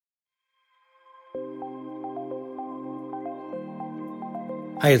Hi,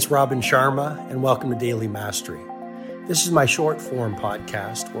 it's Robin Sharma, and welcome to Daily Mastery. This is my short-form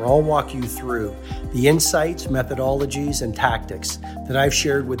podcast where I'll walk you through the insights, methodologies, and tactics that I've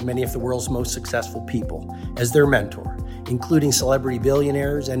shared with many of the world's most successful people as their mentor, including celebrity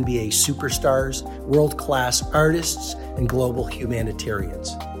billionaires, NBA superstars, world-class artists, and global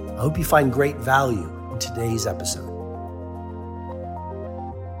humanitarians. I hope you find great value in today's episode.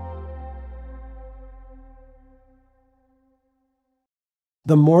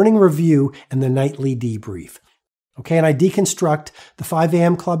 The morning review and the nightly debrief. Okay, and I deconstruct the 5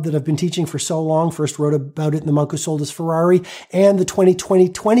 a.m. club that I've been teaching for so long. First wrote about it in The Monk Who Sold His Ferrari, and the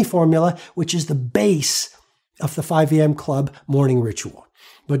 20-20-20 formula, which is the base of the 5 a.m. club morning ritual.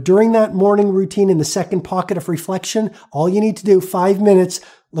 But during that morning routine in the second pocket of reflection, all you need to do, 5 minutes,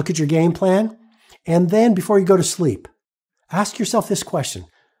 look at your game plan, and then before you go to sleep, ask yourself this question.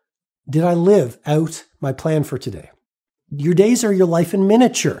 Did I live out my plan for today? Your days are your life in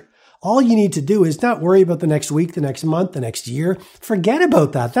miniature. All you need to do is not worry about the next week, the next month, the next year. Forget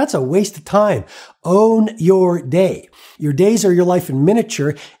about that. That's a waste of time. Own your day. Your days are your life in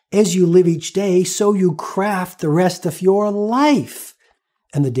miniature. As you live each day, so you craft the rest of your life.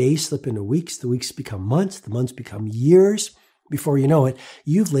 And the days slip into weeks. The weeks become months. The months become years. Before you know it,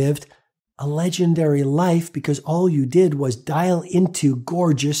 you've lived a legendary life because all you did was dial into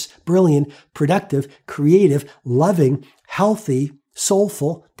gorgeous, brilliant, productive, creative, loving, healthy,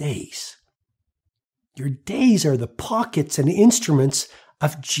 soulful days. Your days are the pockets and instruments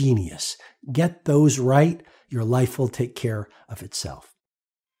of genius. Get those right, your life will take care of itself.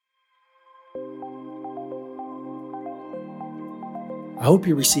 I hope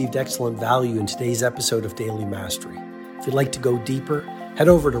you received excellent value in today's episode of Daily Mastery. If you'd like to go deeper, head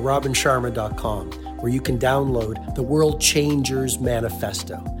over to robinsharma.com, where you can download the World Changers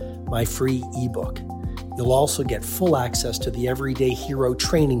Manifesto, my free ebook. You'll also get full access to the Everyday Hero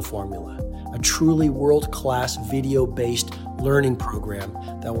Training Formula, a truly world-class video-based learning program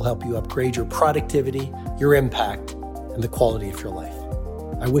that will help you upgrade your productivity, your impact, and the quality of your life.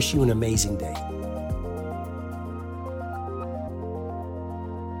 I wish you an amazing day.